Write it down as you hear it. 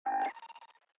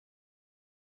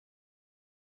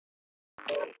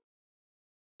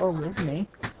Or with me.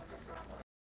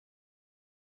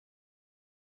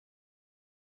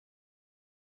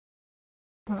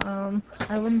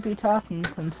 I wouldn't be talking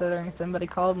considering somebody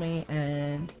called me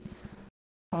and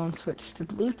phone switched to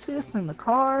Bluetooth in the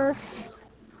car.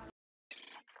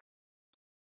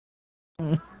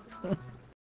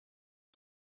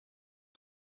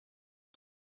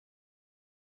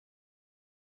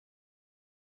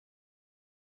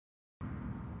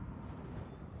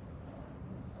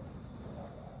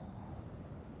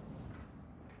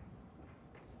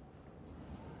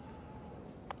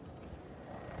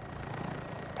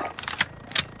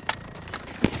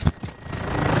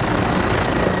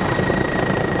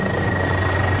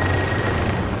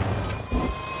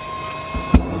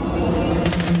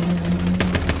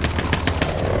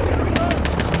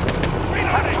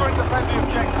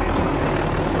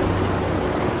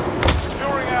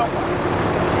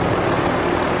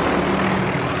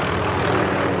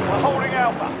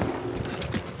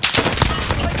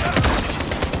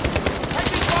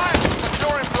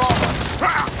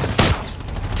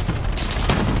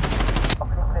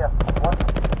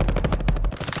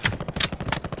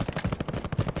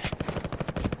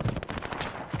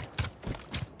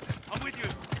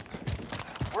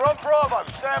 We're on Bravo,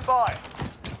 stand by.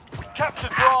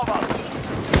 Captured Bravo.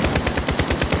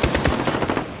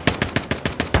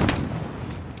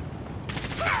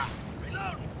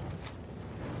 Reload!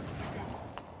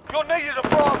 You're needed at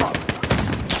Bravo.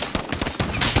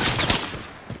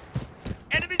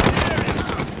 Enemies in the area!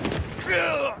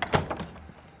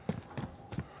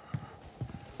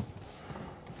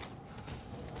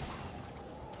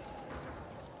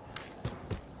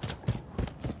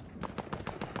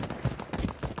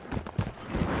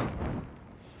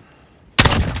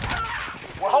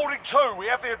 We're holding two, we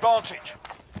have the advantage.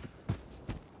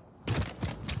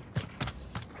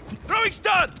 Throwing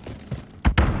stun!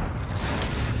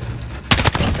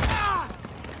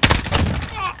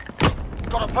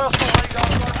 Got a personal radar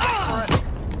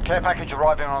drone. Care package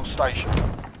arriving on station.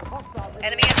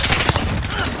 Enemy at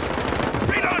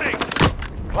Reloading!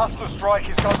 Cluster strike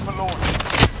is going for launch.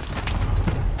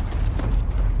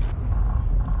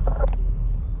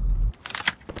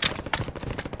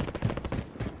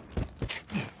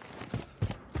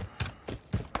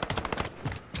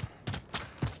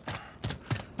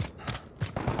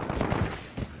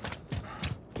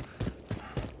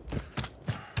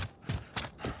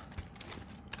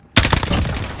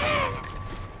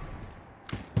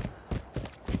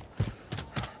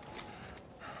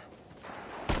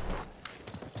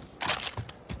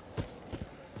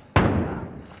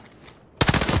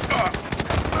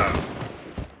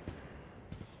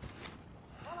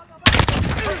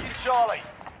 Charlie.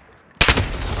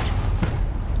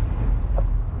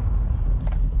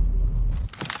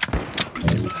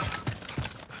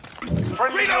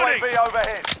 Friendly Reloading. UAV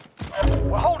overhead.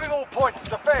 We're holding all points.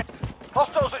 Defend.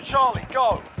 Hostiles at Charlie.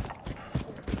 Go.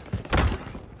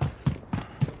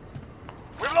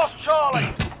 We've lost Charlie.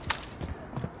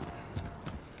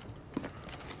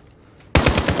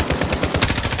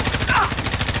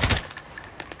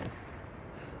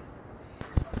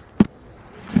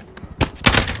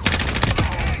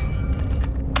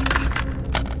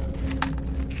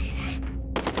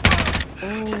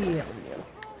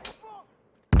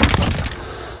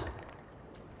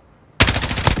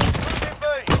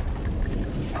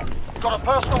 Got a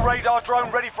personal radar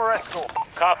drone ready for escort.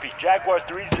 Copy. Jaguar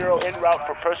 3-0 en route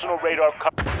for personal radar.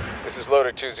 This is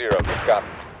Loader 2-0. Good copy.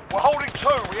 We're holding two.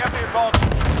 We have the advantage.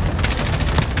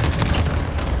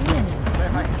 Care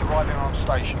package arriving on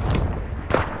station.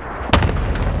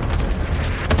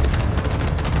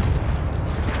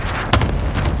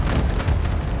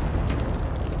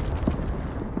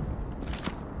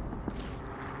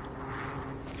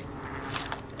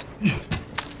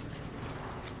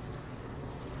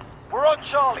 We're on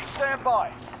Charlie. Stand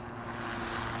by.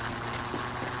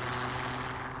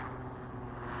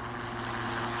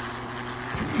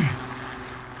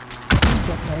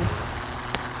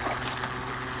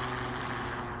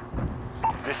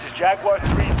 This is Jaguar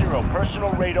 3-0.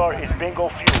 Personal radar is bingo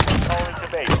fuel. Calling to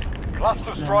base.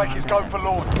 Cluster strike is go for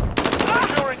launch.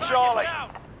 Securing Charlie.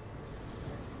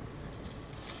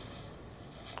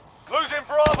 Losing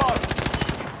Bravo.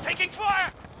 Taking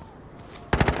fire!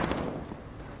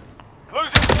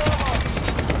 Losing Bravo.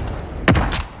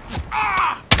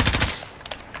 Ah!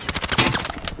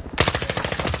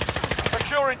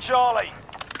 Securing Charlie.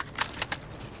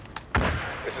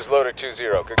 This is Loader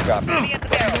 2-0. Good copy. enemy at the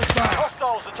barrel.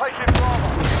 Hostiles are taking Bravo.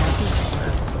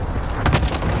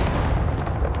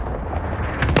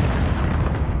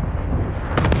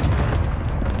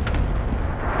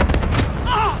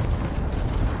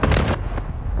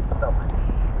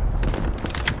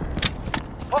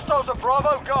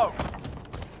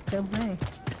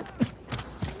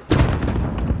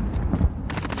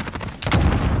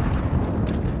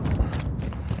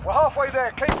 halfway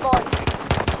there. Keep fighting.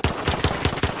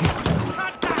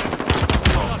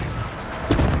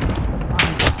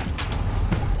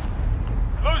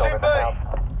 Losing B.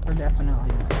 We're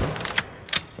definitely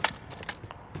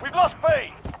We've lost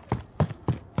B.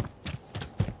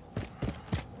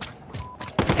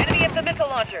 Enemy at the missile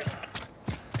launchers.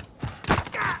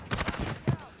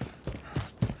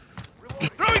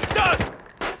 Throwing stun!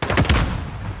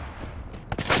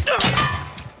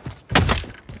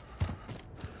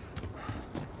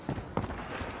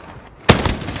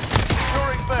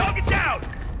 Securing B. Target down!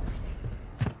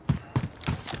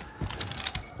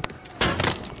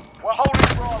 We're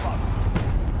holding Bravo.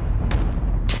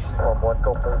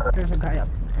 There's a guy up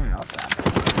that.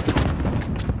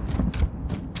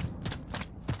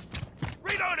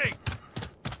 Reloading!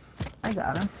 I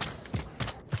got him.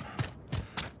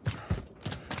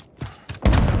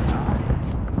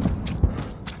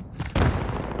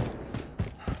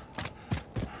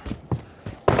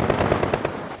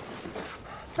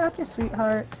 Got you,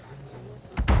 sweetheart.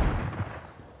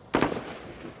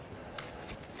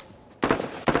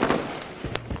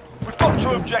 We've got 2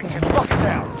 objectives. Lock it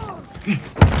down.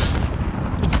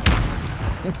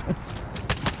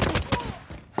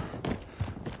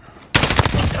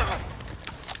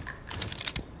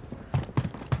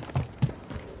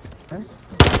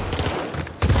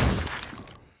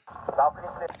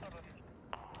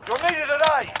 You're needed at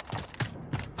A.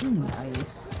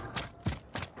 Nice.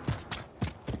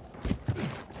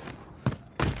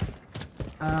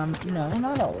 No,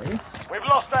 not always. We've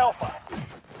lost Alpha.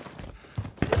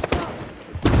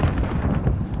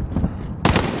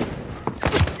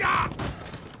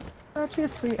 Got you,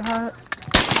 sweetheart.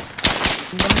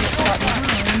 I'm gonna get caught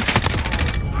behind.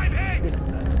 I'm hit!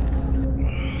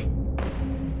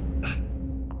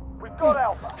 We've got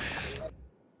Alpha.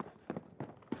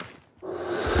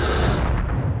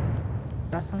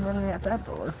 Guess I'm gonna get that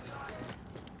door.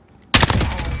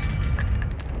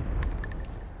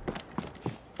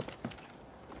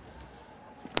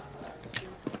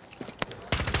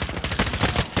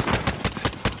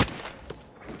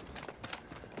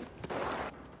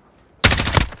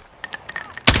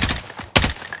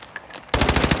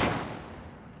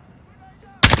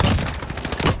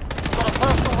 Got a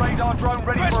personal radar drone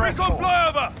ready Request for recon escort.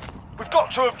 flyover! We've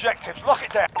got 2 objectives. Lock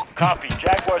it down. Copy.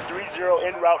 Jaguar 3-0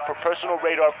 en route for personal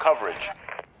radar coverage.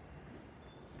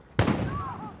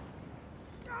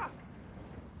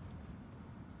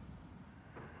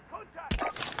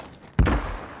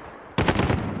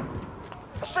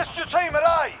 Assist your team at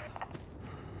A.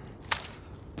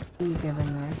 What are you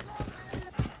giving me?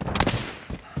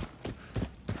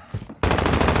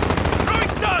 Throwing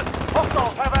stun!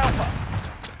 Hostiles have Alpha.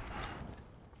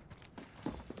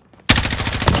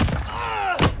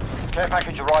 Care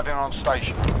package arriving on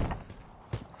station.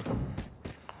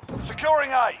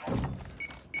 Securing A.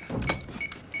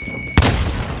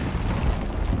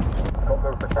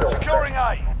 Securing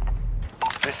A.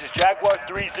 This is Jaguar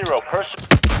 3-0.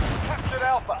 Captured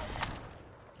Alpha.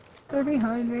 They're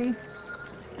behind me.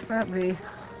 At me.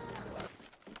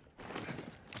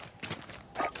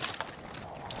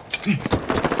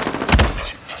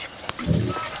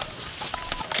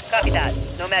 Copy that.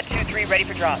 Nomad 2-3 ready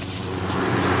for drop.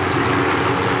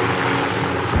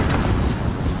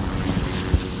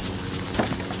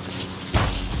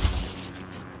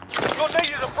 You're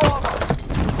needed at Bravo.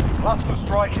 Cluster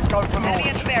strike is go for Enemy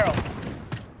at launch. the barrel.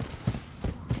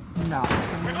 No.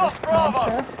 We've lost Bravo.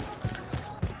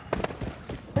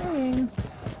 Dang.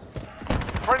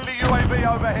 Friendly UAV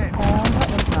overhead.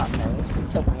 That was not nice. He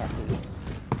killed me at B.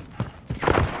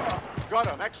 Got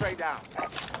him. X-ray down.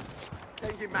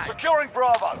 Changing mag. Securing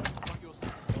Bravo.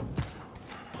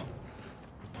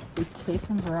 We've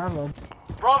taken Bravo.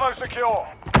 Bravo secure.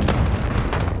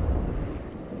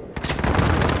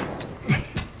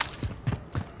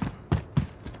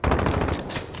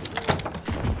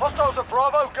 Hostiles at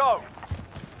Bravo, go.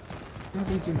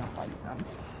 Maybe do not like them.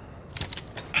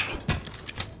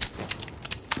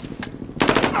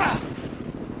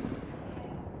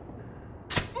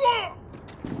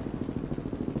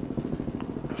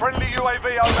 Friendly UAV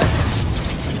overhead.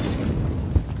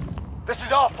 This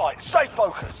is our fight. Stay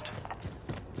focused.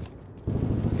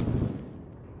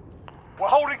 We're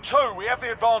holding 2. We have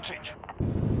the advantage.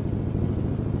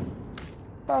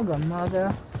 Bugger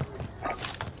mother.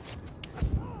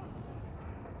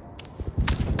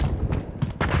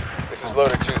 This is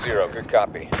loader 2-0. Good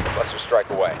copy. Cluster strike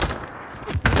away.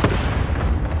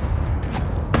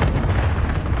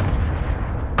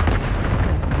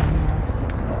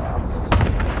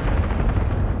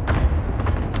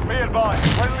 Be advised.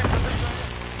 Friendly position.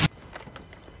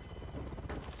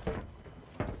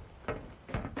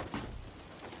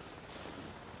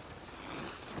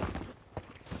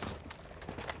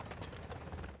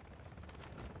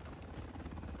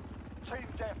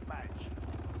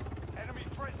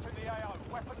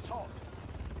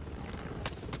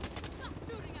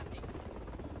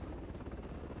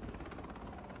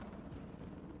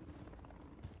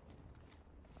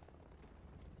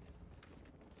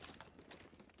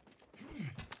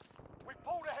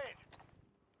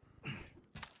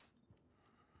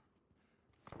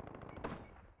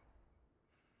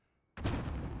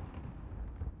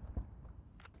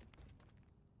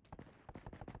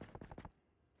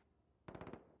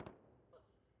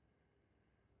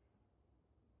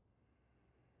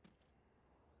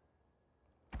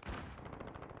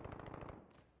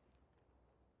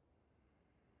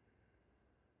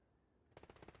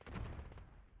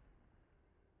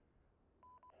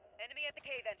 Enemy at the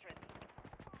cave entrance.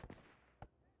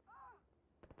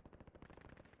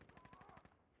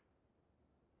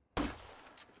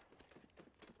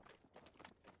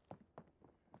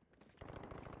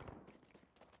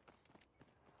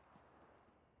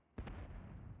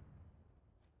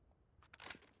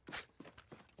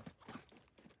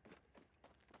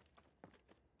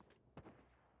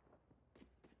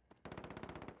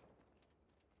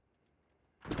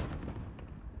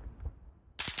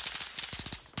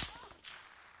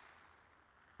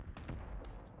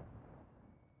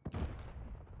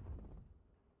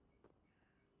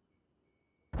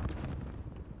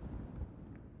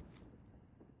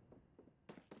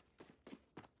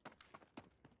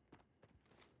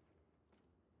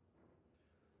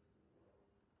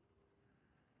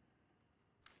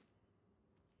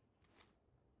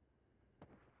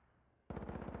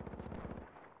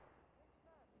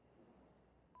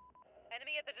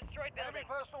 Enemy at the destroyed building. Enemy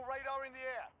personal radar in the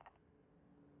air.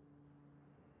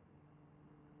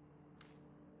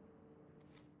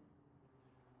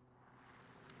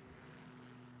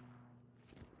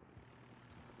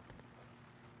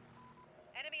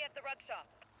 Enemy at the rug shop.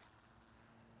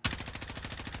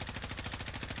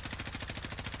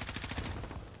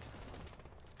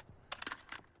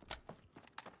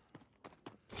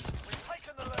 We've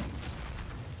taken the lead.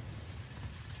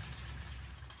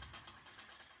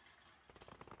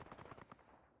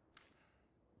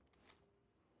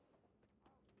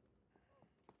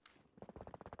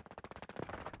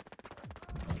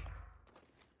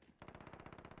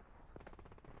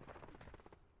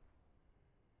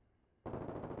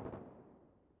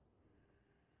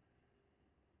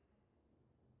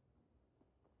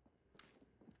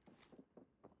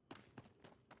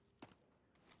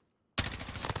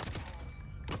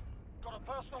 Got a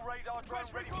personal radar drone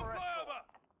Request ready recon for escort. flyover!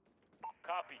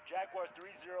 Copy. Jaguar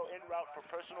 3-0 en route for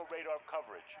personal radar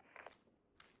coverage.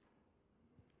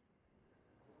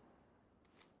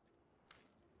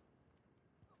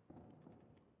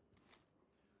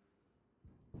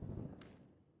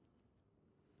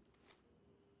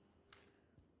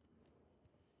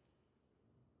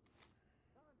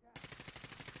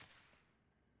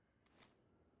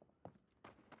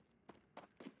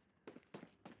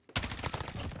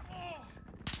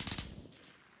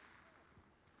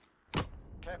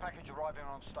 Care package arriving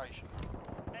on station.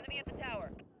 Enemy at the tower.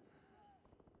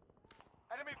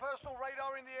 Enemy personal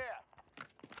radar in the air.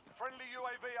 Friendly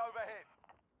UAV overhead.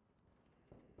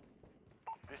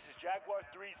 This is Jaguar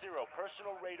 3-0.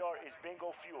 Personal radar is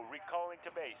bingo fuel. Recalling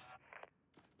to base.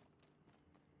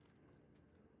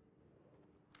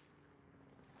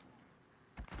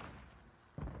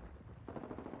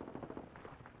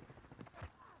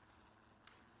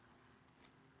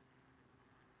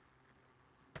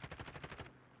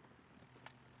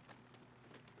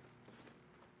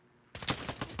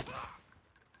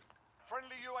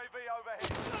 Friendly UAV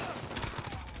overhead.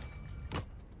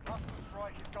 Cluster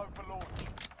strike is go for launch.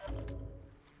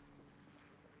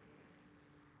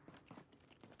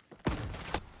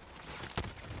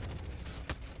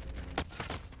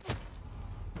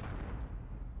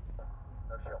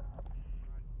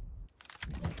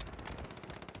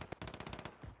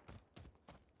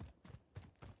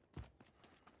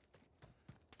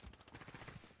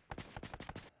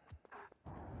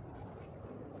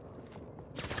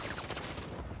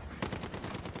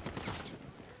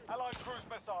 Allied cruise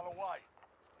missile away.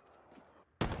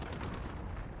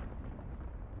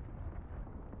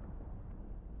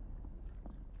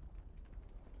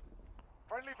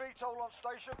 Friendly VTOL on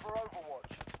station for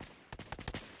overwatch.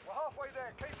 We're halfway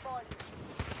there, keep fighting.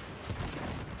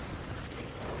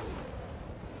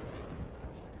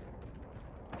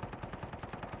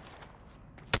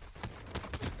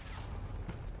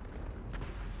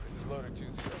 This is loader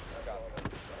 2-0. Copy.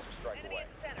 Cluster strike Enemy away. at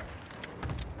the center.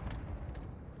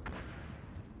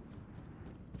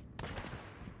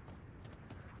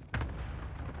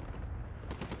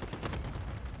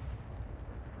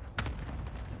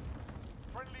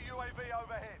 Friendly UAV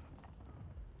overhead.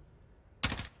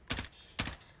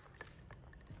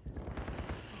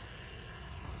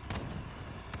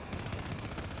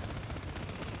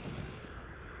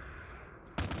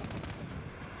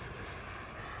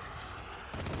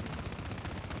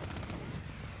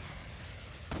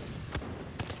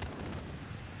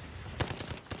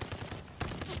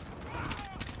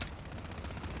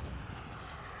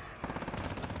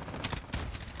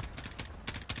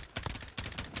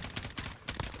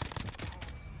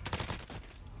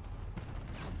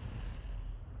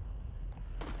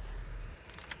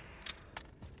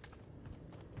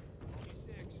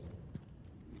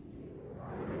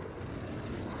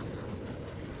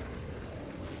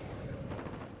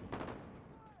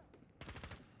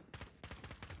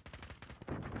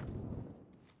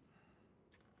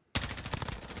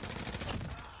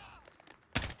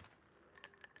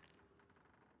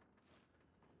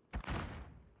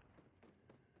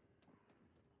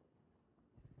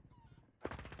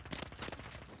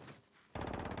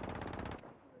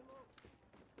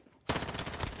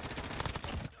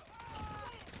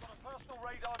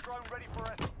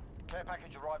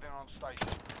 package arriving on station.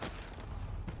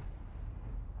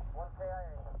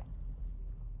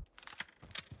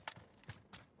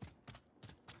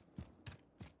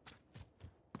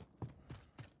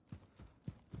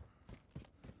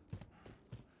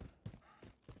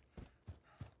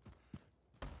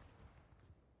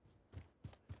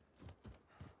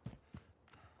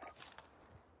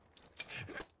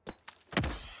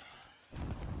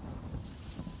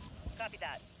 Copy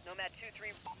that. Nomad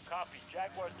 2-3. Copy.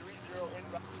 Jaguar 3-0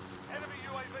 inbound. Enemy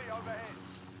UAV overhead.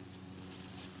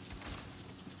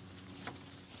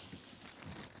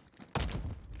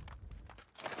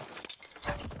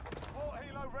 Support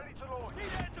helo ready to launch.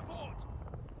 Need air support!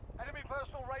 Enemy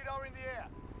personal radar in the air.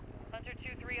 Hunter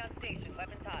 2-3 on station.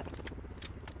 Weapons hot.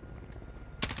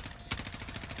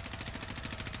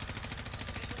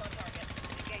 Visual on target.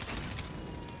 Engaging.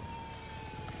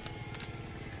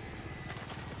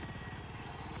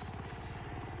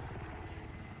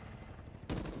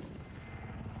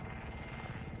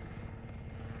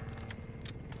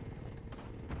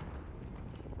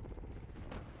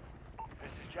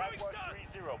 This is Jaguar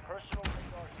 3-0. Personal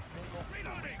radar is bingo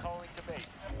fuel. Reloading. Calling to base.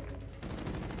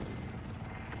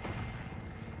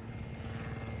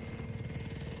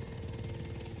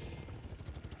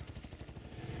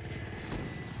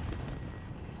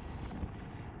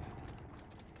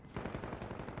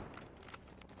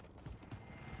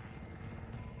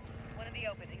 One in the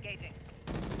open. Engaging.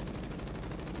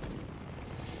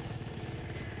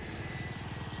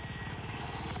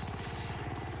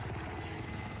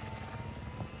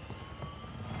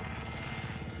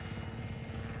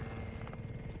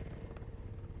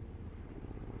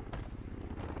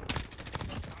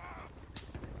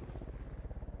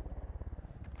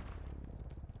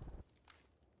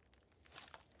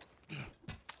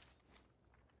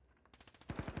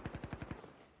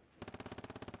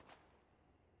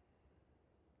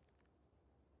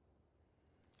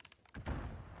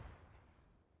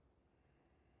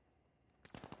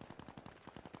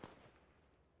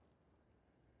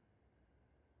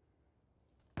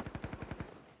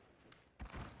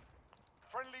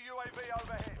 Friendly UAV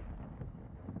overhead.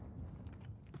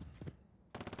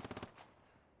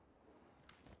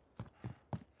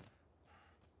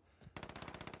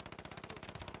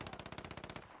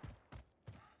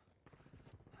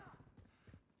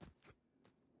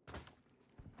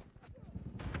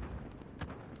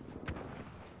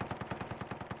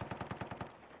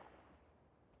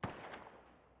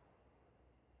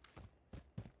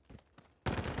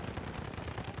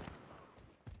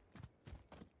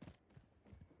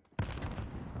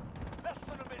 Less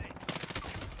than a minute.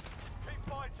 Keep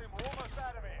fighting, we're almost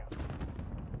out of here.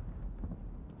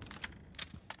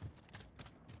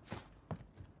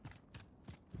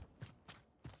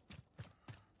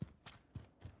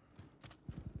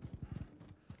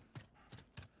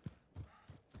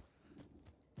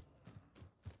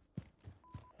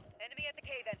 Enemy at the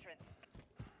cave entrance.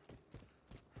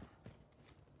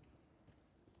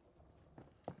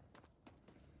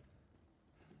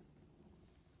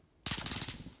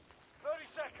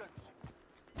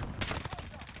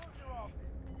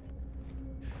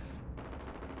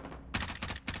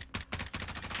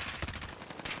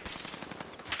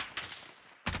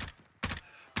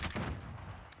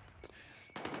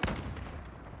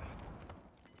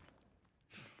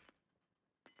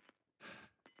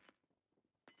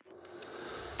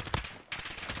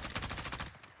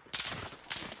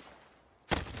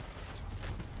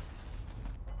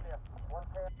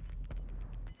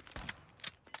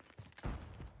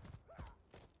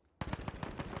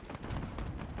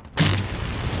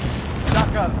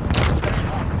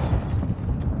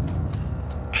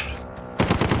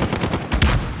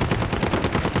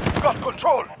 Got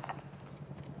control.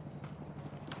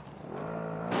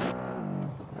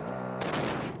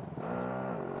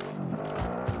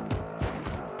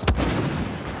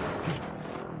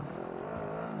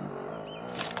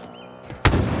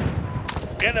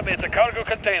 Enemy at the cargo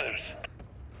containers.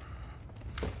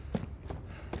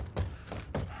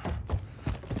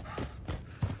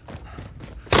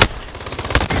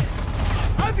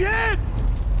 I'm hit!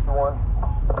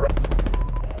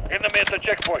 Enemy at the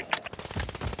checkpoint.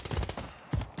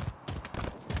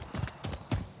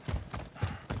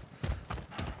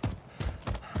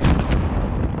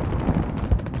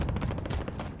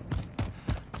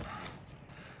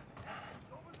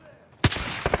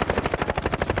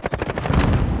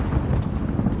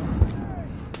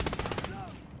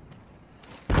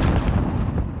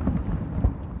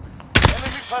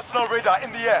 Enemy personal radar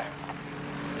in the air.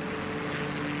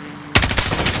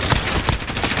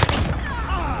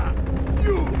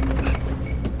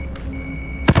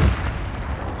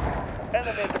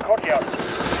 Enemy at the courtyard.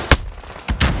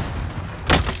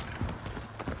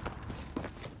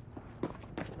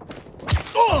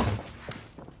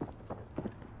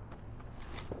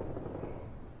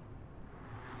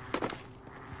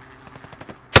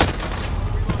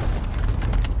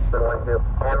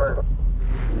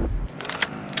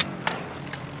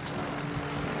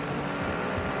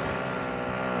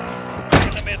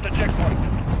 Enemy at the checkpoint.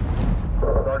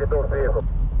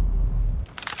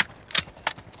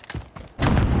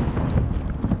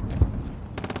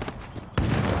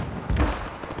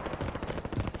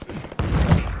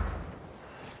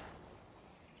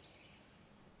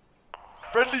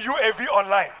 Friendly UAV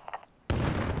online.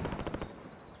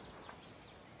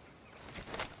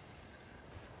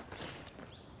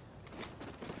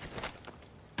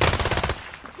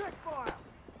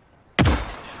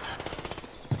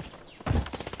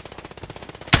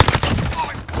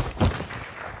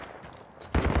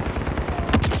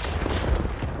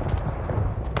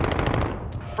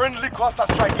 Friendly cluster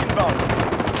strike inbound.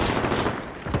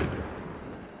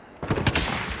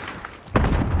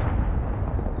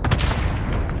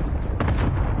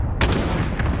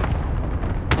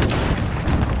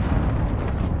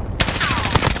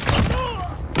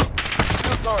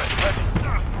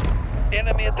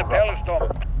 Enemy at the Palace Dome.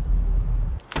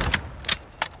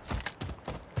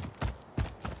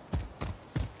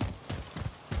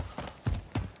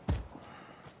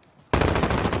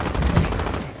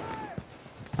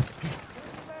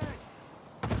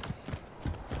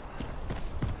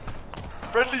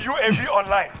 Friendly UAV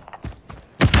online.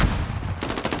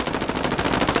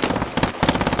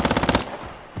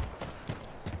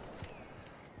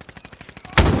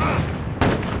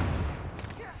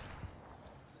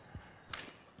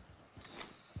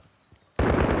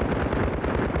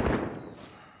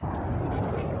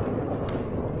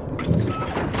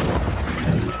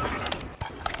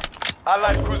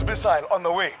 Allied cruise missile on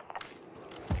the way.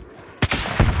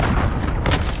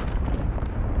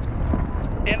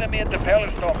 Enemy at the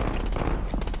Palace Dome.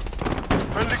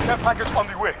 Friendly care package on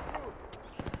the way.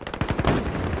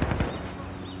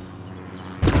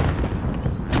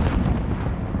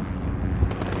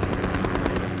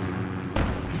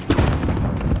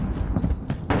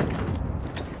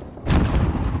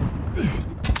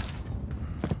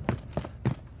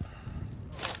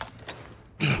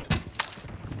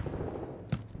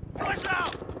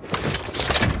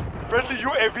 Friendly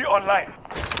UAV online.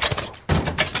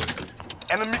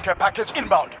 Enemy care package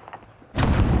inbound.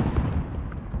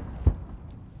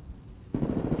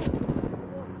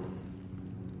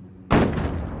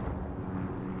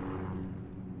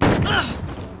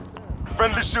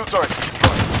 Friendly shield turret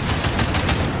destroyed.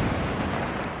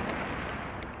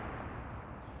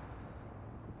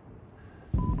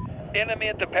 Enemy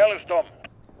at the Palace Dome.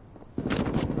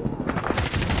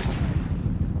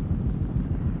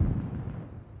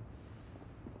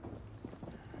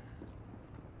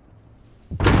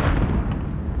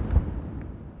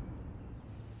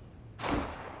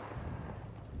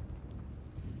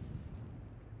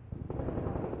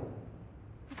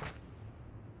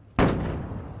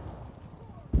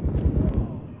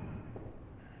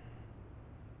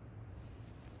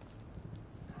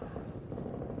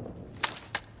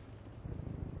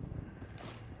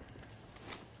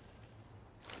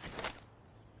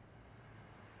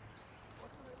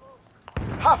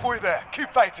 Halfway there. Keep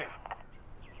fighting.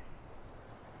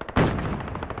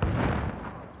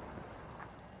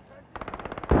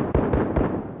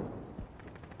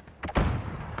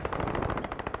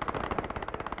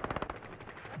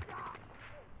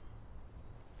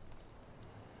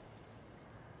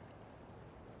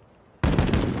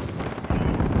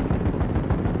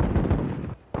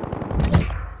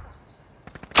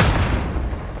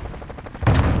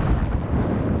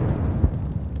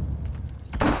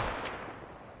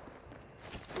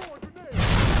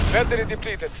 Battery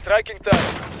depleted. Striking time.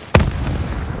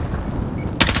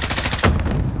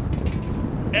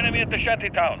 Enemy at the shanty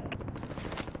town.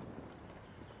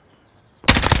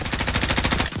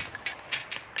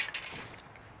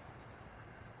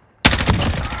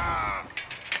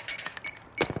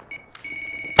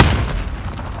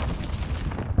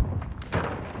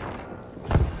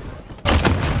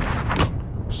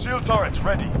 Shield turrets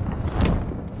ready.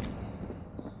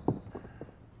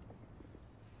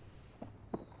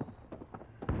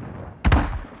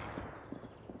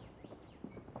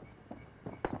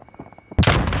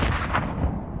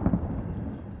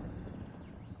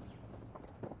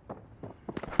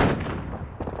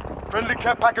 Friendly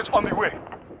care package on the way.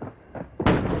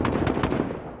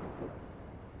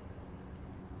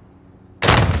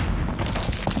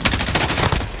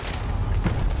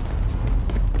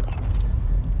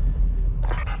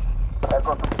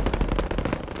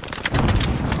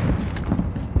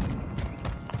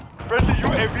 Friendly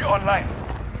UAV online.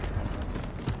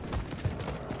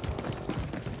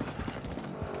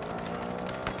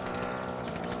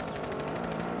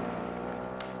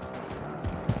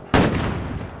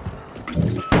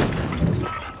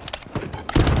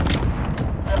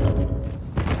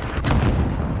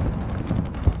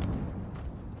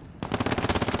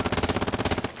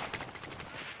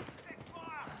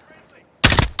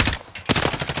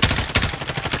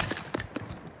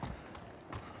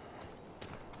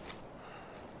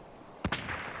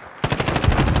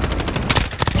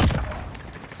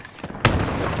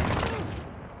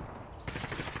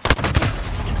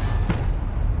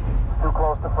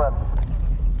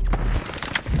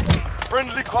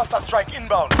 cluster strike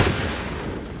inbound.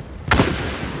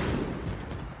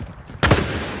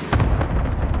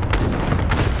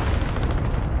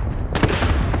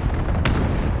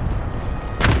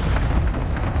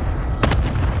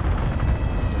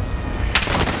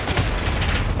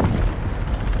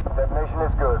 Detonation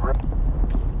is good.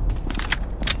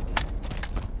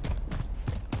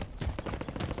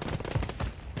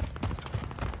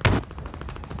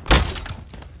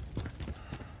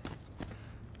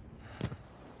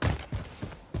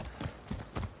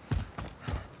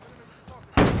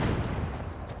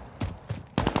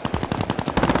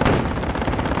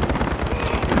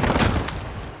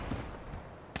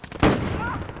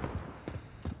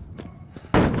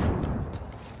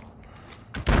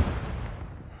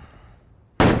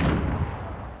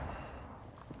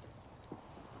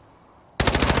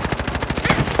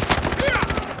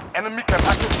 Enemy care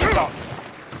package inbound.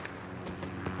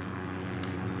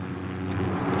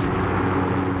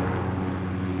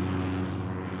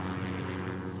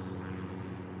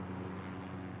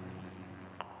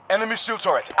 Enemy shield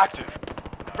turret active.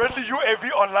 Friendly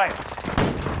UAV online.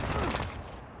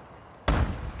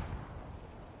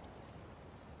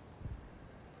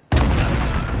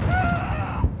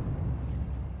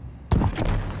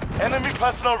 Enemy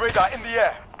personal radar in the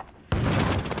air.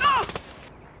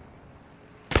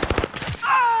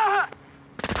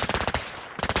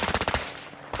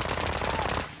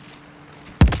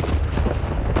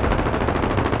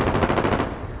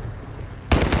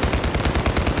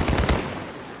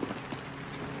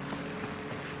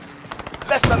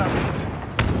 Less than a minute.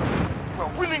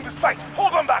 We're winning this fight.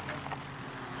 Hold on back.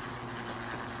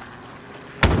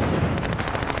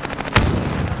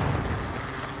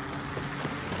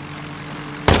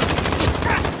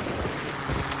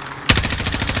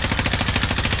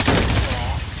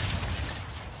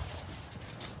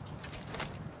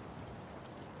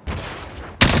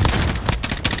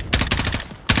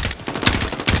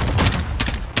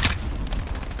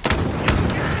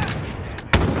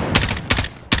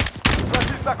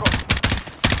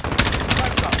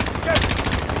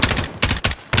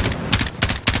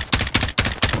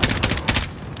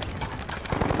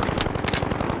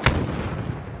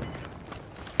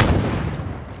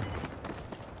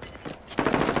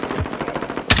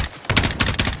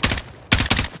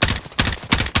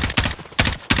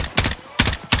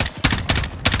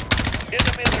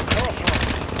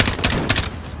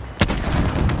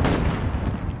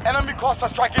 Enemy cluster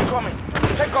strike incoming.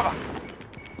 Take cover.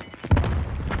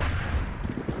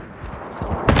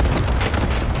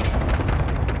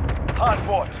 Hard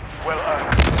fought. Well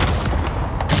earned.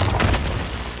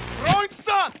 Throwing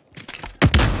stun!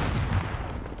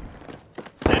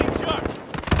 Setting charge.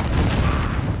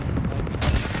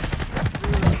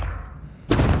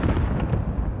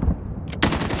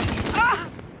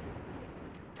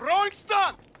 Throwing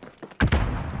stun!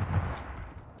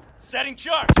 Setting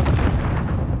charge.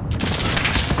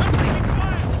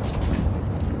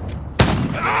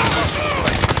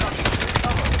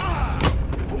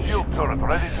 Shield turret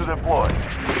ready to deploy.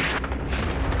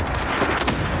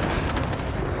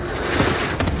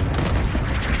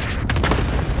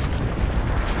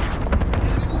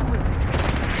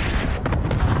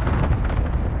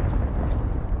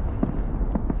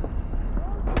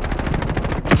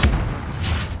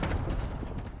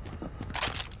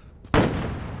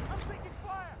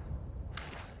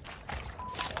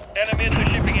 Enemy in the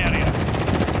shipping area.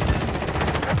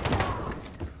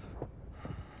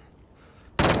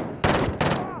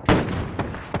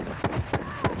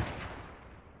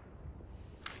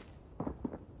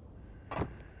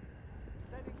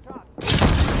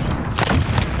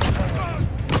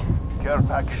 Care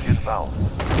package inbound.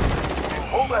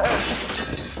 Hold ahead.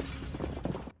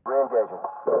 Re-engaging.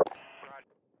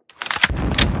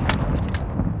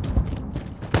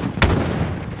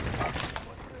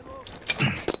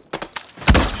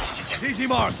 Easy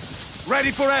mark.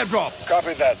 Ready for airdrop.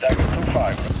 Copy that, Dagger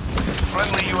 2-5.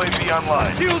 Friendly UAV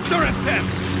online. Shield turret set.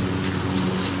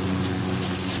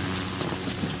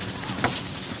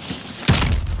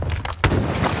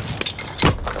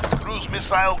 Cruise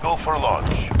missile go for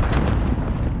launch.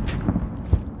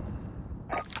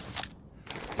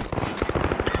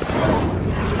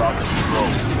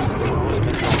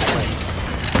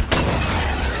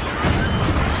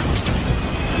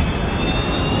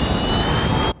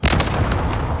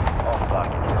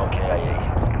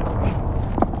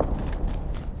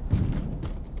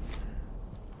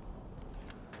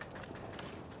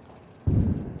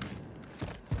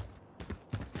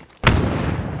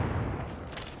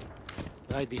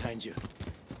 Right behind you.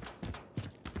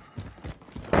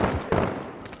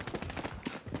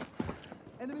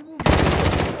 Enemy movement.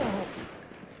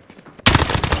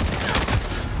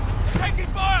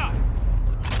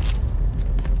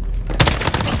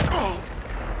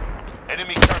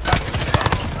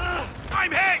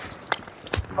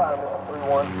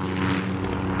 1.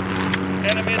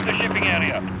 Enemy at the shipping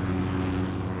area.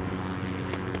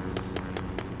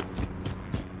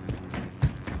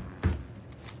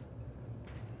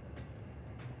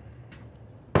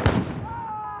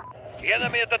 The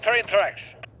enemy at the train tracks.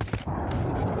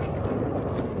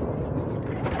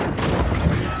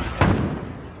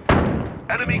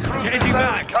 Enemy cruise Changing missile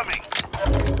back. incoming.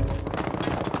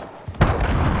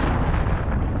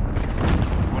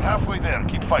 We're halfway there.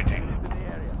 Keep fighting.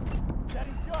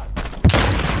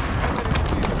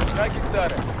 Strike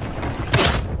started.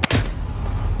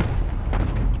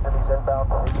 Enemies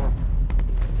inbound.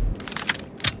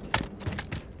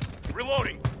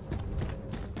 Reloading.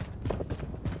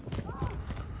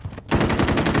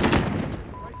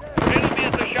 Enemy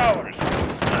at the showers.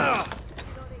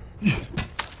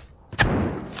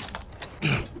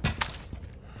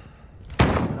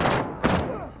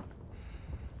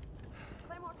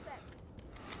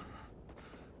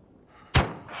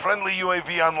 Friendly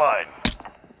UAV online.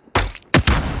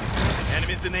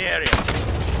 Enemies in the area.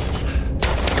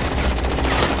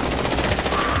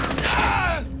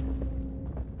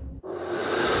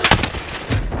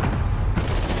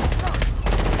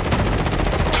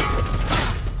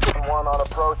 One on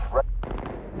approach.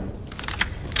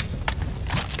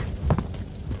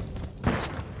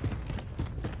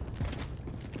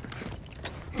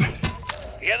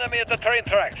 The enemy at the train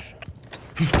tracks.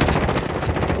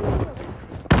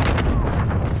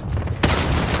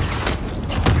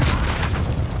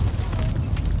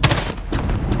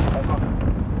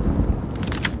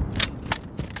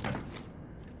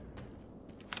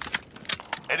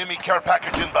 Enemy care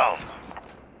package inbound.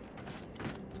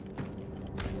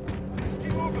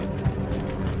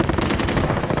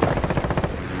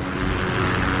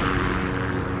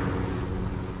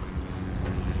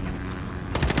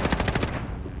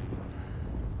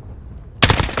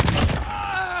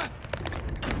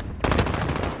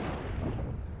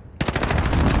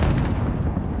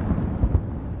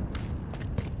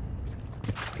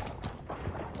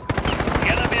 The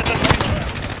enemy at the train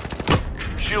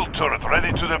tracks. Shield turret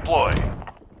ready to deploy.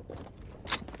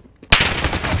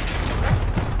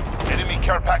 Enemy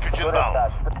care package inbound.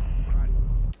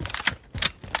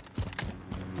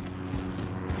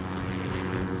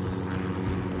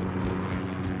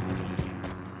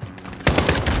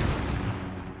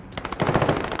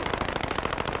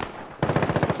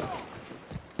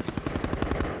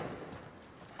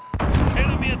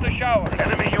 Enemy at the showers.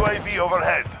 Enemy UAV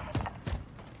overhead.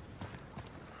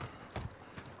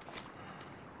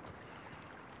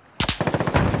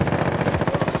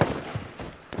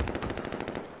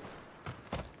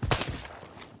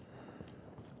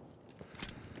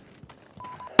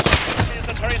 Enemy at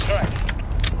the train tracks.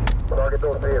 Target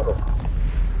those vehicles.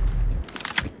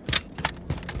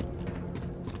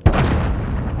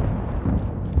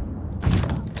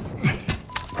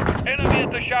 Enemy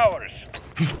at the showers.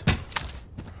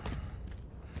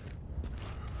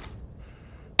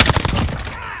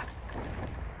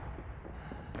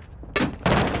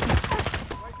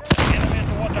 Enemy at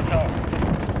the water tower.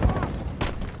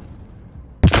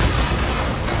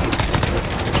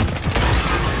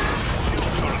 Shield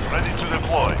turret ready to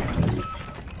deploy.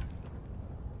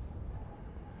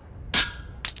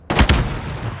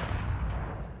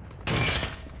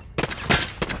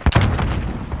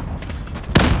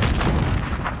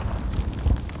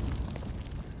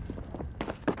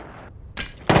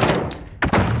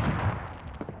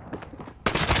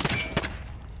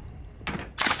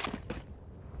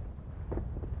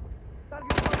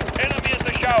 Enemy at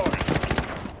the showers.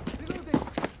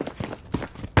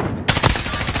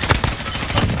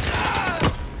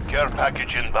 Care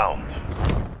package inbound.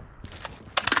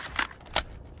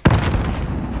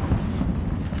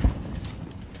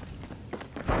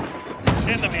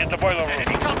 Enemy at the boiler room.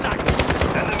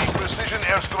 Enemy precision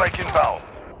airstrike inbound.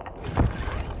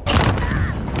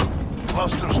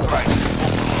 Cluster strike.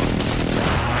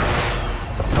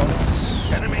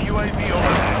 Enemy UAV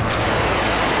overhead.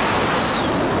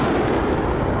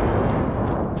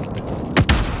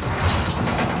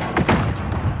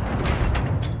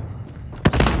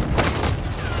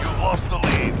 You've lost the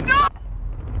lead.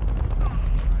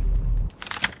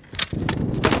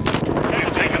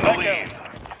 You've taken the lead.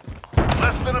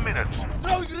 Less than a minute.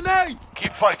 Throw a grenade!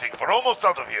 Keep fighting. We're almost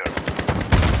out of here.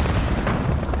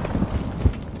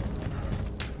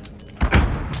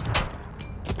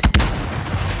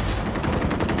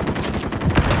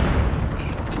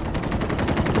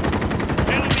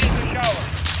 Enemy at the showers.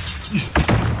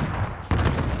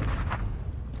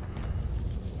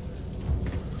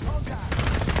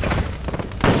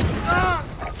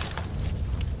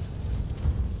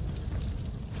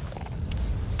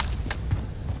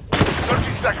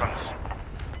 seconds.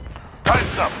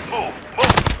 Time's up. Move.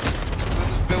 This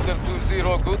is Builder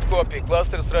 2-0. Good copy.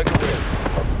 Cluster strike away.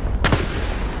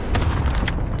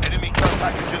 Enemy care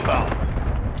package inbound.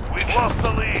 We've lost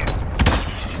the lead.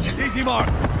 Easy mark.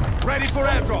 Ready for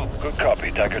airdrop. Good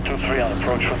copy. Tiger 2-3 on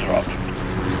approach for drop.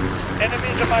 Enemy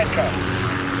in the minecart.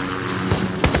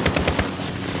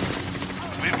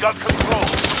 We've got control.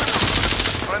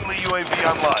 Friendly UAV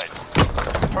online.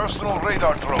 Personal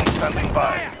radar drone standing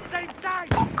by.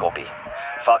 Copy.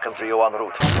 Falcon 3 en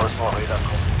route. Personal radar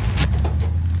call.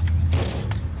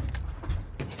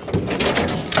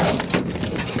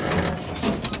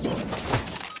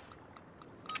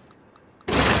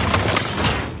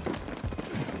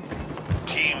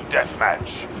 Team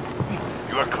Deathmatch.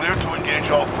 You are clear to engage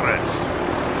all threats.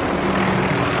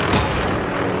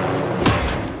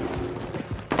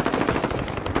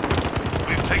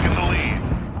 We've taken the lead.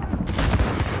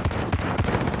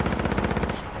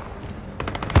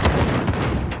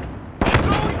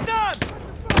 Throw is done.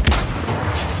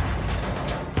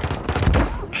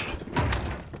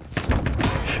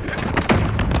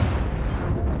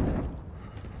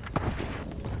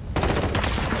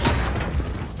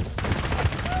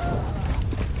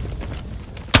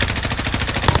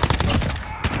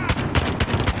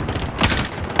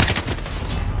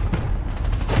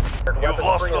 You've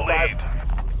lost the lead.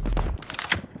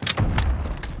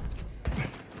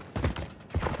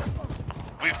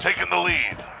 We've taken the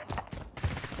lead.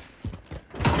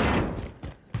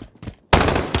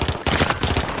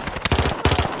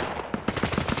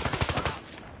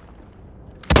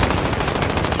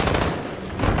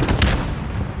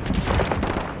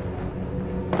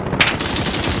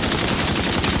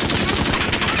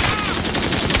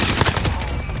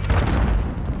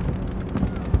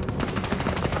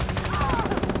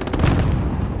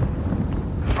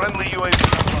 Friendly UAV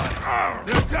online.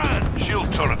 They're done.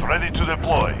 Shield turret ready to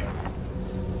deploy.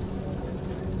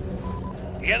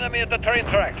 The enemy at the train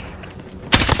tracks.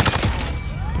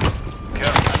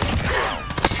 Careful.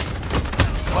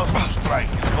 Cluster strike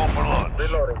is go for launch.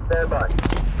 Reloading. Stand by.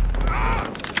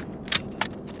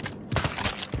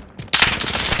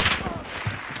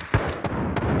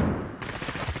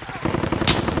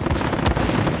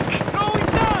 Throw is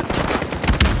done.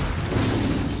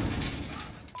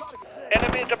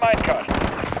 Enemy in the minecart.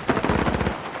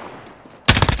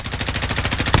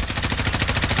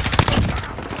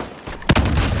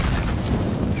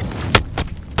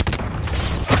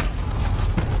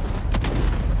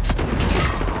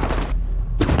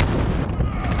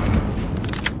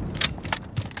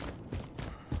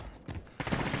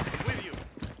 With you.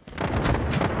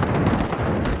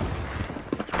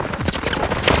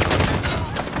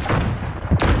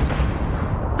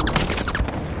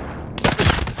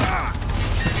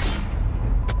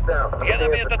 Down. The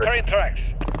enemy at the train tracks.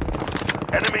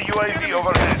 Enemy UAV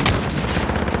overhead.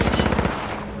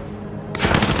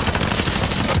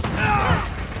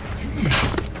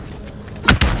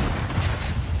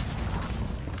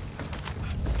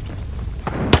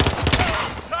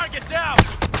 Target down.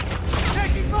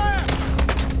 Taking fire.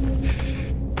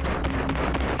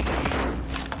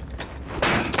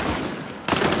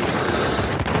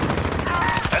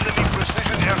 Enemy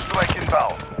precision airstrike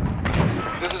inbound.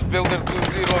 This is Builder 2-0.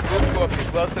 Good copy.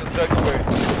 Cluster strike away.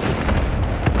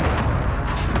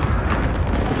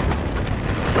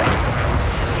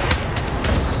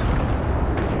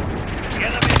 The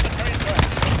enemy at the train tracks.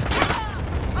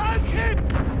 I'm hit.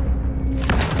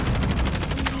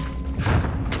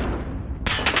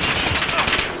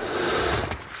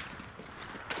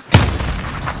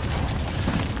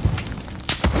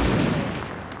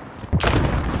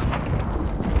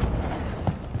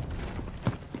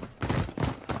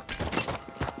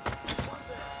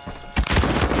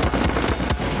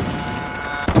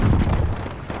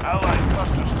 Allied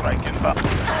cluster strike inbound.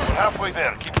 We're halfway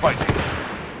there. Keep fighting.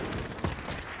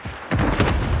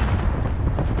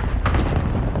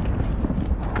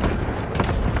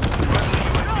 Friendly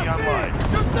UAV online.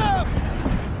 Shoot them.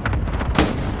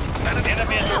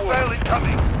 Enemy missile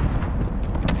incoming.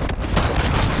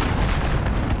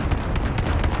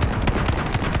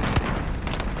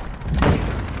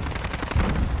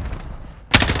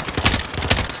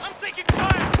 I'm taking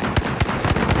fire.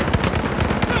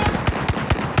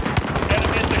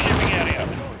 Enemy in the shipping area.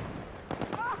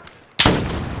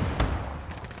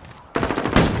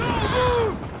 Go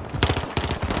move.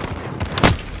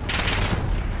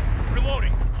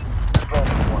 Reloading.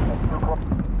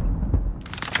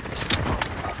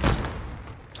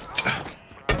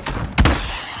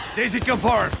 Daisy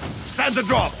confirmed. Send the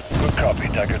drop. Good copy.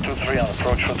 Tiger 2-3 on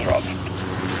approach for drop.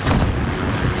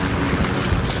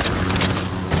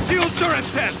 Shield turret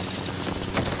set.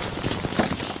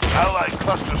 Allied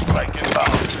cluster strike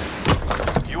inbound.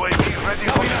 UAV ready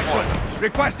for deployment.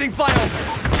 Requesting flyover.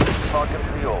 Falcon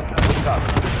 3-0. Good copy.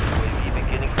 UAV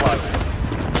beginning flyover.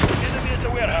 Enemy at the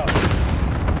warehouse.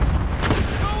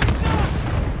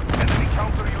 Enemy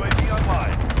counter UAV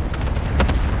online.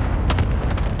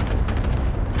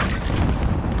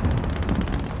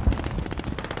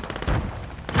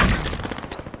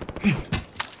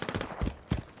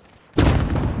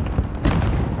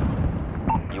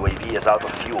 UAV is out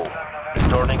of fuel.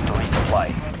 Returning to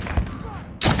resupply.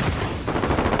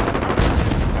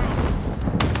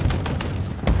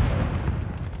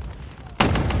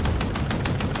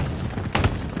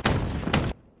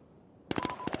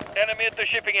 Enemy at the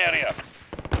shipping area.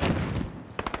 Enemy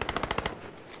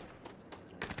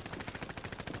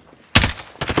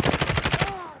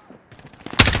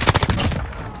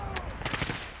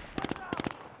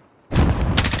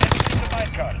at the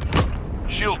minecart.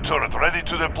 Shield turret ready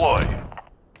to deploy.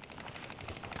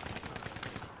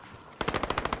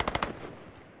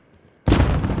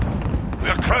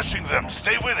 We're crushing them.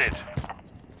 Stay with it.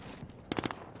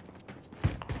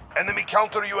 Enemy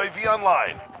counter UAV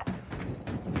online.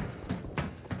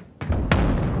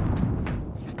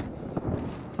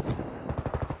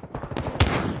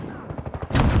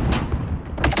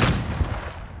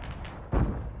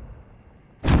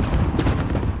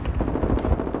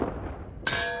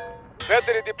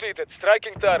 Battery depleted.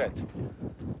 Striking turret.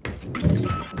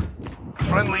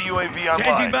 Friendly UAV online.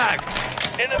 Changing bags.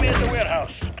 Enemy at the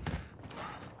warehouse.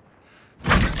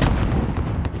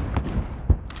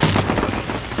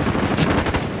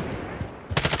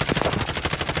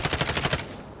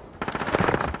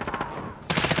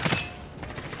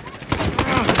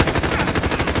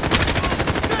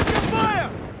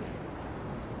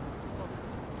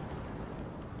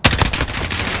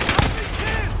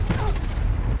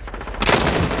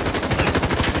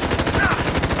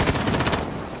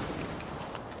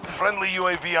 Friendly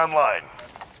UAV online.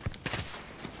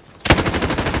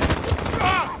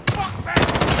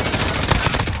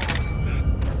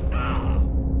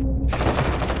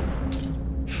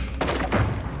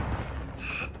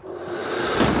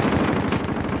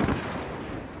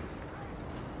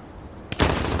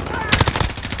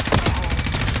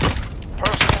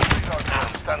 Personal radar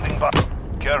drone standing by.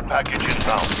 Care package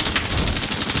inbound.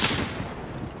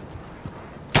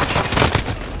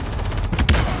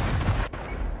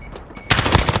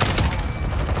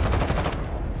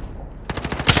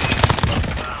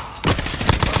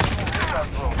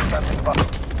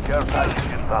 Care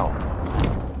package inbound.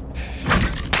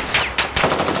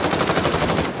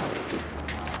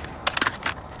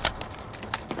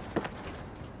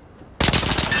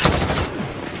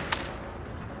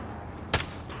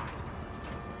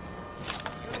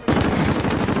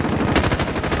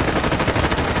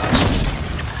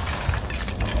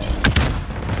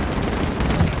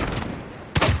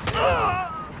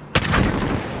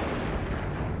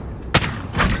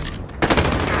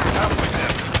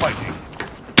 Fighting.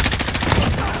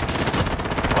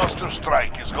 Cluster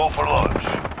strike is go for launch.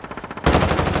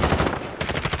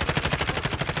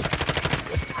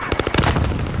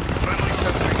 Friendly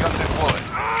sentry gun deployed.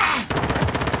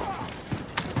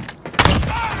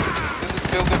 This is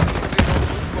building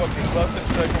 2-0. Blocking. Cluster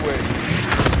strike away.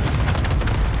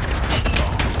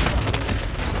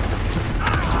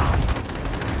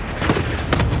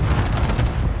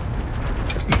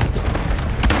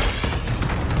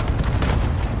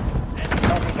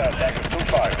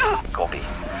 Copy.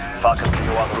 Falcon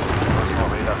 3-1 route. Personal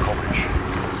radar coverage.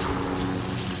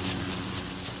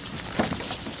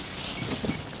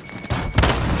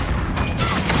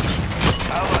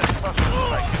 Allied cluster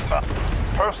strike inbound.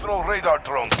 Personal radar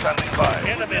drone standing by.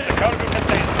 Enemy at the counter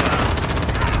containment.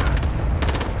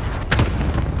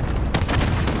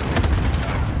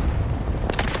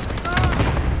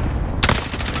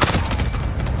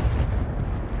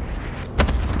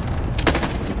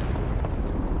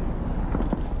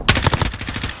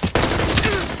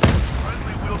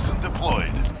 Friendly Wilson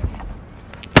deployed.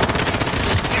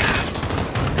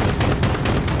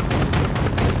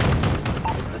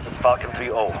 This is Falcon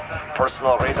 3-0.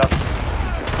 Personal radar.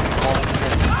 Calling in.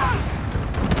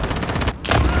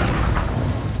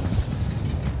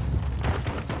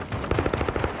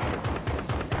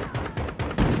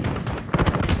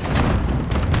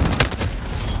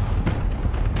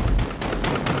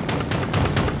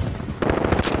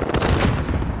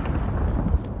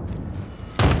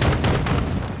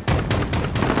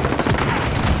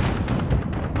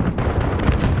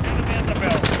 Enemy at the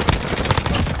belt.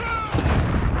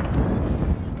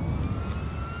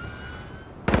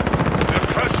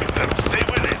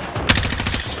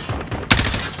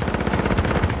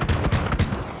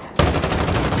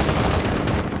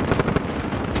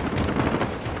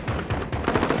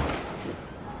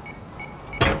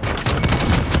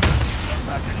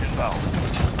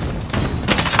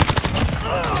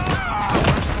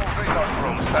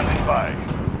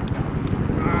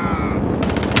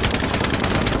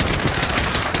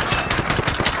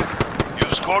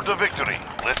 scored the victory.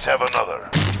 Let's have another.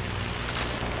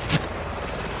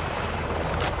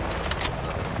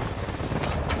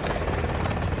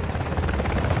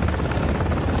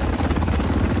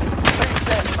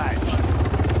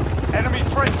 DeathMatch. Enemy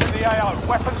threats in the AO.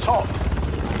 Weapons hot.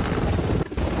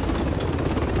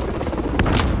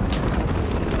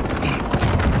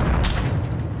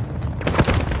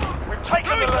 We've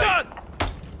taken the lead.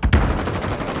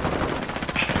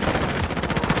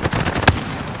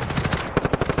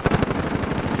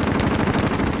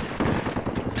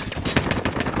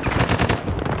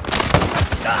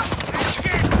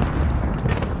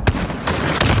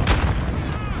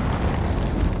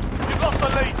 You've lost the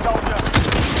lead, soldier.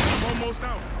 Almost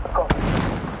out.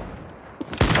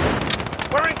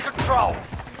 We're in control.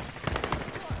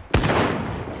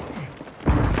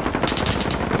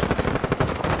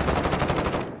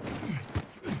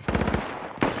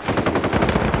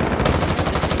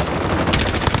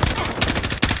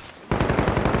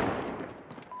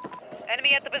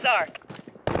 Enemy at the bazaar.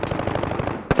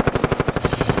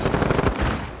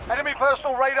 Enemy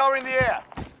personal radar in the air.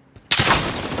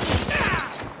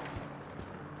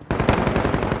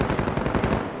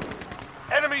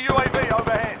 Enemy UAV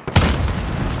overhead.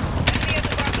 Enemy at the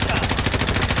barbershop.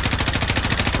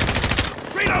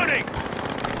 Reloading!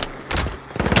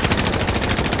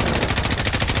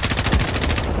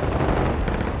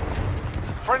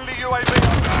 Friendly UAV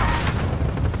overhead.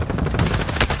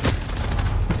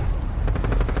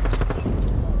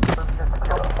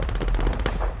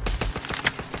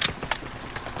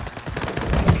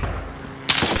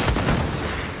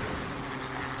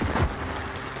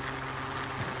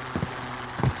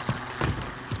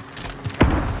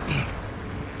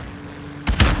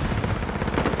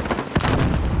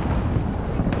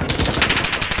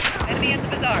 Enemy at the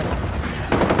bazaar.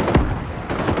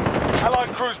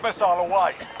 Allied cruise missile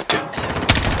away.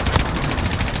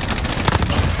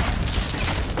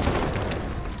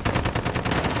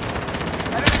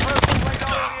 Enemy personal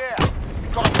radar in the air.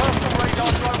 We've got a personal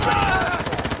radar drone ready.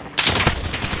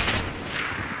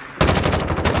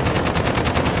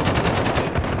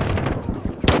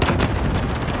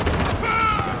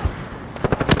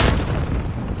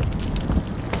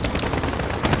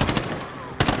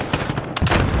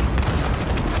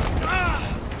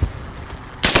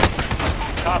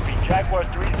 Copy. Jaguar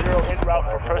 3-0 en route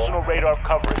for personal radar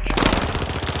coverage.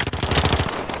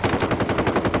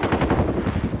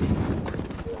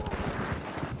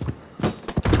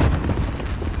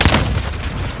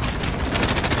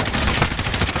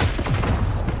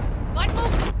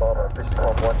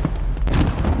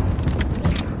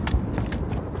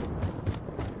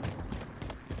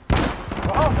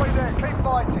 We're halfway there. Keep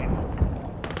fighting.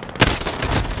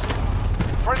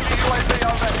 Friendly UAV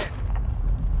overhead.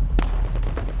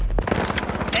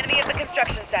 Enemy at the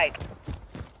construction site.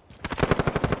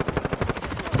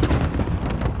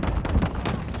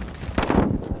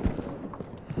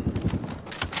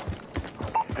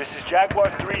 This is Jaguar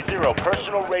 3-0.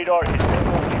 Personal radar is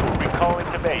minimal fuel.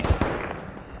 Recalling to base.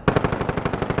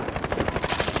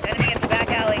 Enemy at the back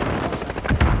alley.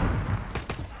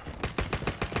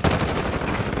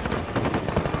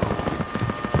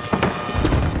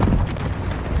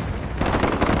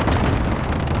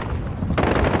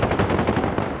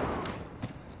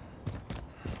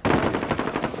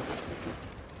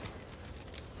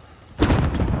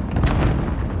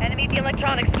 Enemy at the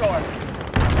electronics store.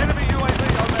 Enemy UAV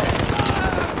overhead.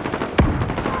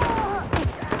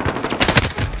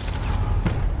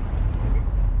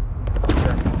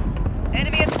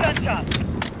 Enemy at the gun shop.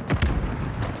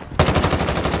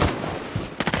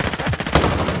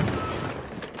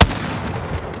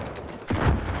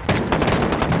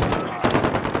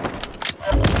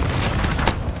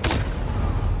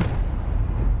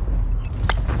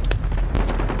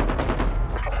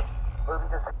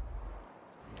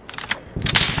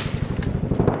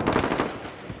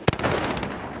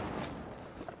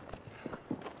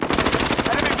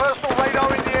 Enemy personal radar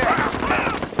in the air.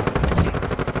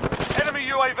 Enemy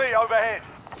UAV overhead.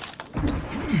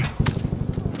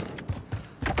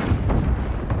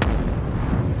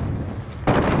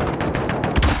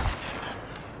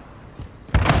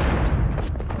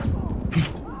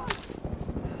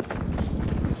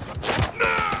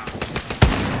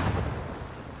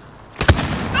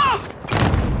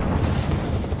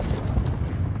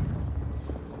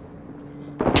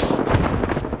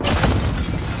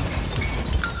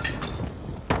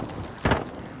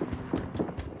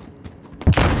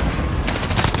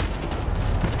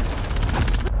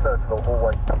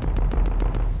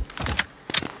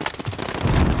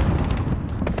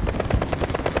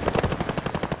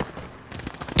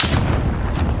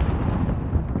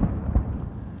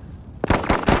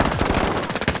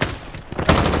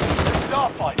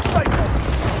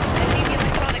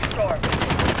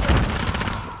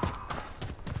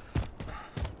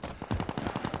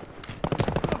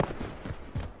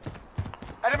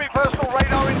 Enemy personal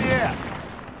radar in the air.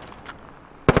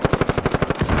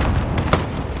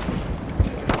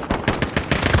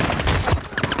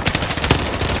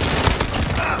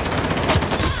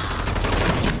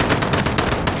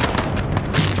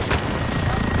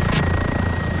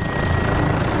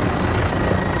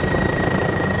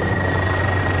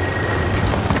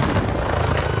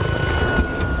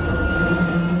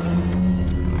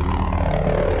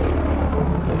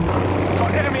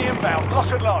 Got enemy inbound,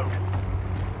 lock and load.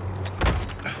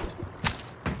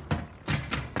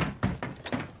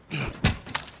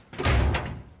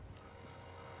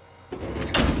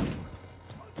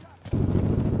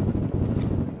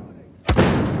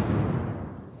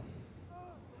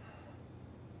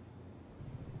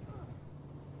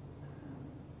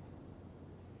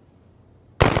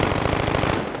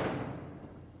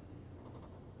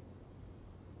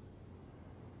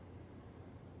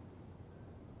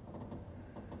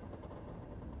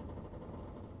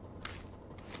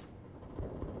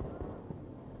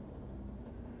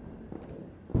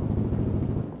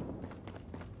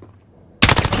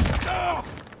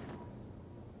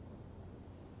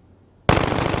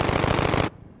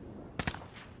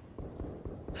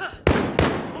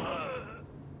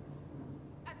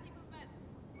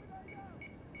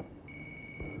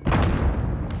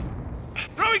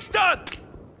 Throwing stun!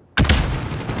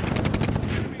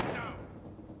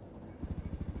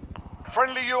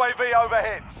 Friendly UAV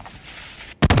overhead.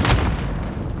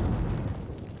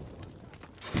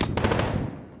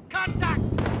 Contact!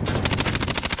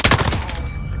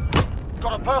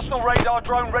 Got a personal radar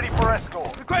drone ready for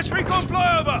escort. Request recon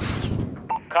flyover!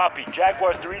 Copy.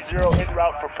 Jaguar 3-0 en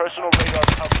route for personal radar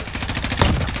coverage.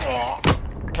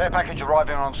 Care package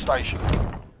arriving on station.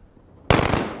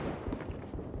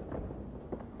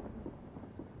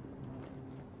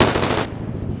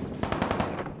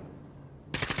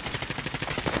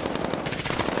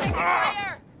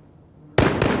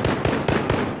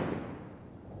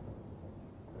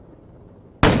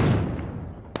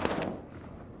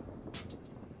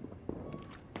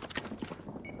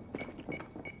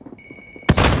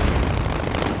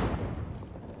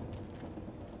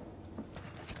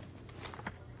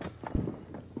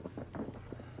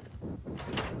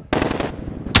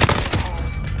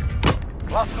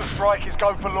 Cluster strike is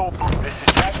go for law. This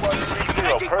is Jaguar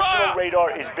 3-0. Personal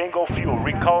radar is bingo fuel.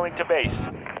 Recalling to base.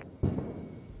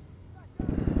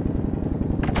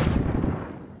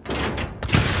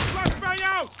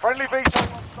 Friendly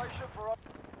VTOL on station for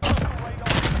personal radar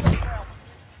shot down.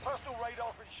 Personal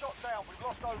radar been shot down. We've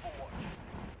lost overwatch.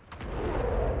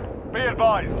 Be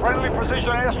advised, friendly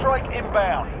precision airstrike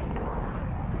inbound.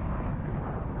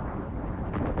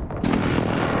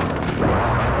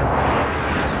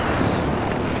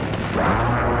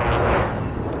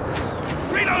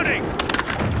 Reloading!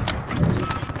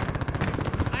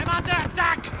 I'm under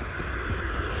attack!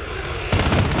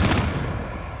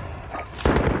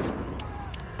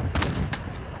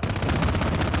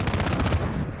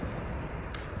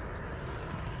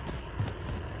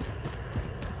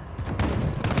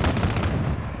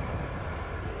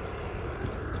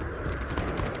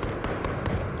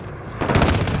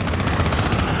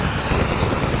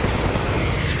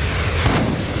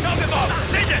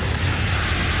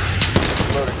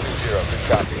 Loader 2-0, good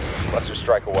copy. Cluster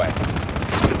strike away.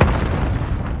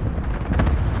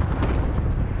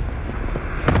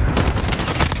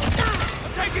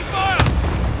 I'm taking fire!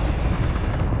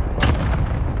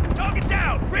 Target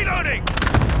down! Reloading!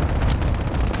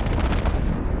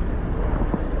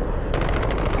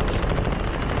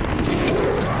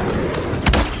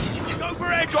 Go for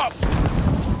airdrop!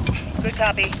 Good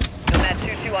copy. DeathMatch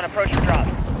 2-2 on approach for drop.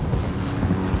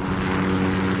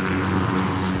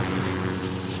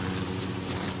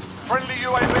 Friendly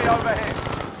UAV overhead.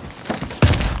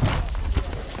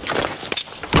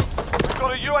 We've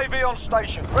got a UAV on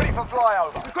station, ready for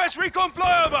flyover. Request recon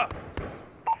flyover!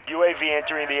 UAV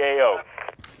entering the AO.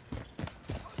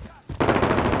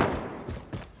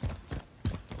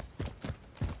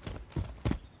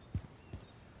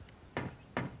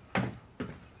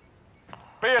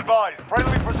 Be advised,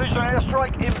 friendly precision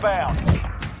airstrike inbound.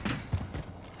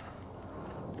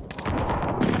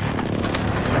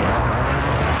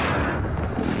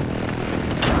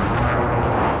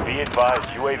 Be advised,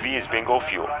 UAV is bingo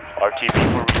fuel. RTB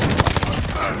for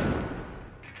resupply.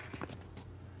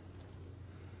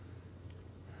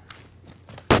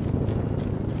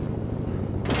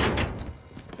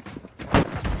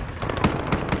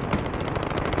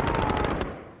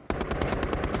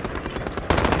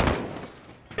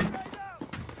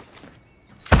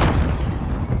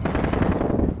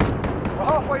 We're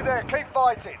halfway there, keep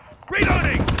fighting.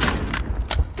 Reloading!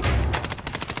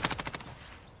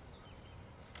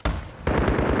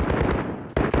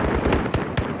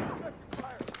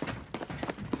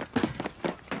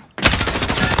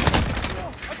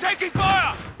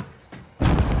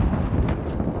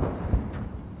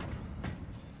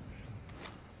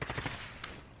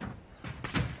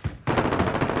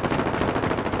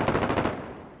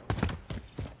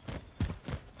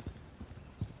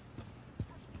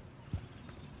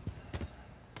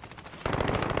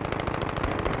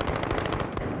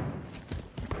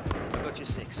 got you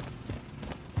 6.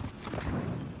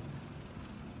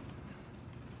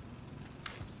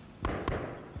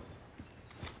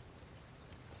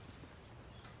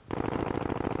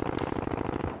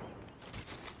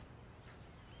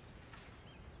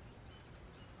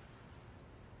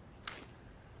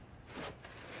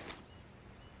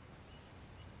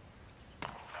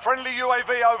 Friendly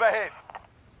UAV overhead.